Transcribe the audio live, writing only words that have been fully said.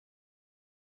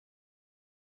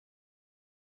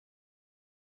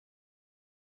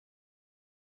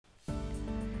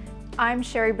I'm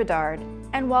Bedard,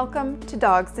 and welcome to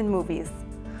Dogs and Movies.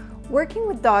 Working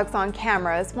with dogs on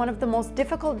camera is one of the most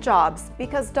difficult jobs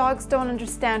because dogs don't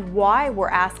understand why we're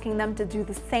asking them to do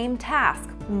the same task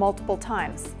multiple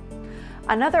times.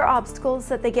 Another obstacle is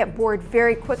that they get bored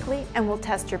very quickly and will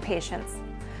test your patience,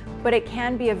 but it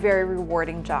can be a very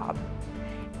rewarding job.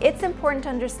 It's important to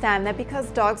understand that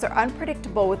because dogs are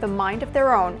unpredictable with a mind of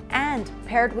their own and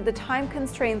paired with the time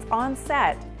constraints on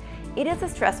set, it is a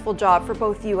stressful job for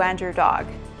both you and your dog.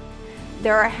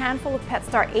 There are a handful of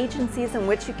PetStar agencies in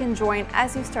which you can join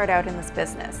as you start out in this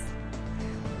business.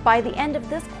 By the end of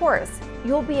this course,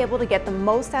 you'll be able to get the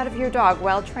most out of your dog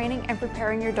while training and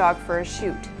preparing your dog for a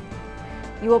shoot.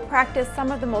 You will practice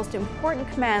some of the most important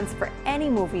commands for any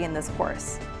movie in this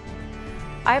course.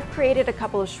 I've created a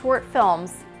couple of short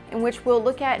films in which we'll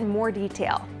look at in more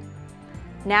detail.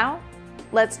 Now,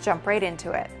 let's jump right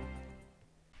into it.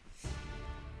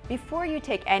 Before you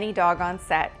take any dog on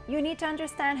set, you need to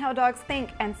understand how dogs think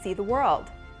and see the world.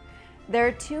 There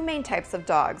are two main types of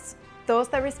dogs, those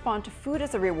that respond to food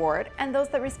as a reward and those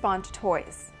that respond to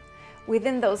toys.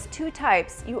 Within those two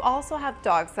types, you also have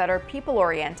dogs that are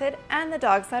people-oriented and the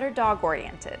dogs that are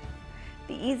dog-oriented.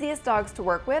 The easiest dogs to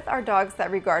work with are dogs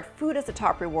that regard food as a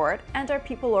top reward and are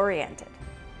people-oriented.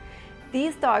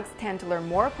 These dogs tend to learn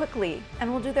more quickly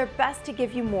and will do their best to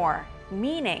give you more,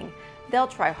 meaning they'll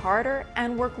try harder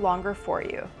and work longer for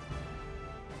you.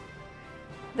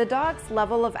 The dog's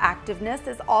level of activeness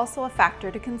is also a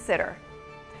factor to consider.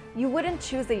 You wouldn't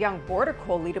choose a young border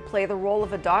collie to play the role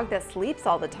of a dog that sleeps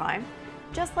all the time,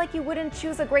 just like you wouldn't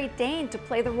choose a Great Dane to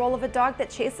play the role of a dog that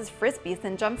chases frisbees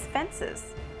and jumps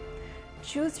fences.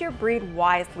 Choose your breed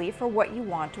wisely for what you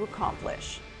want to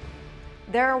accomplish.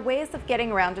 There are ways of getting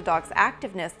around a dog's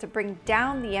activeness to bring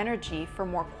down the energy for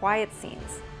more quiet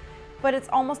scenes, but it's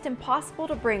almost impossible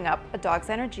to bring up a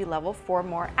dog's energy level for a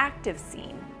more active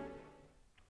scene.